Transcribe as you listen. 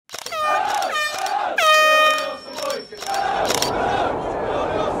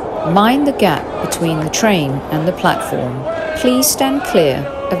Mind the gap between the train and the platform. Please stand clear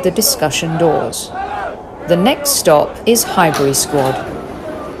of the discussion doors. The next stop is Highbury Squad.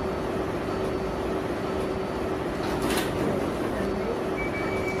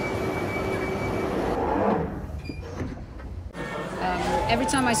 Every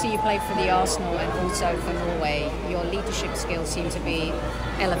time I see you play for the Arsenal and also for Norway, your leadership skills seem to be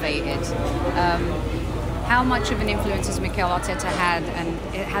elevated. How much of an influence has Mikel Arteta had, and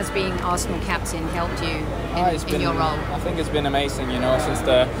has being Arsenal captain helped you in your role? I think it's been amazing, you know, since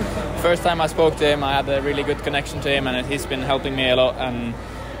the first time I spoke to him, I had a really good connection to him, and he's been helping me a lot. And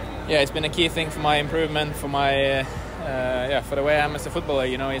yeah, it's been a key thing for my improvement, for my for the way I am as a footballer.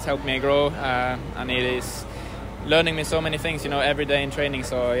 You know, he's helped me grow, and he is learning me so many things, you know, every day in training.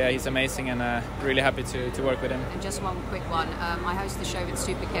 So yeah, he's amazing, and really happy to work with him. And just one quick one, I host the show with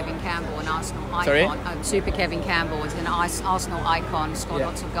Super Kevin Campbell, an Arsenal icon. Sorry? Super Kevin Campbell is an Arsenal icon, scored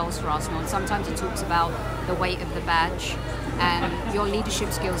lots of goals for Arsenal, and sometimes he talks about the weight of the badge and your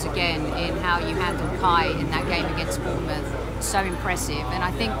leadership skills again in how you handled Kai in that game against Bournemouth. So impressive, and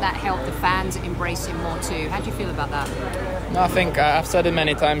I think that helped the fans embrace him more too. How do you feel about that? No, I think I've said it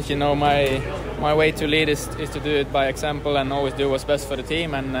many times, you know, my way to lead is to do it by example and always do what's best for the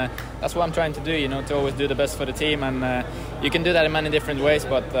team, and that's what I'm trying to do, you know, to always do the best for the team. And you can do that in many different ways,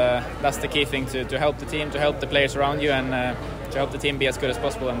 but that's the key thing, to help the team, to help the players around you, and to help the team be as good as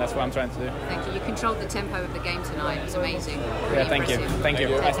possible, and that's what I'm trying to do. Thank you. You controlled the tempo of the game tonight. It was amazing. Really yeah, thank impressive. you. Thank you.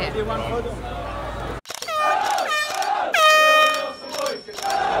 Take care.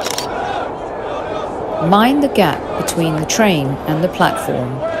 Mind the gap between the train and the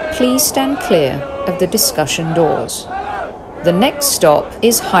platform. Please stand clear of the discussion doors. The next stop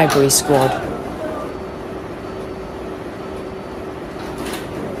is Highbury Squad.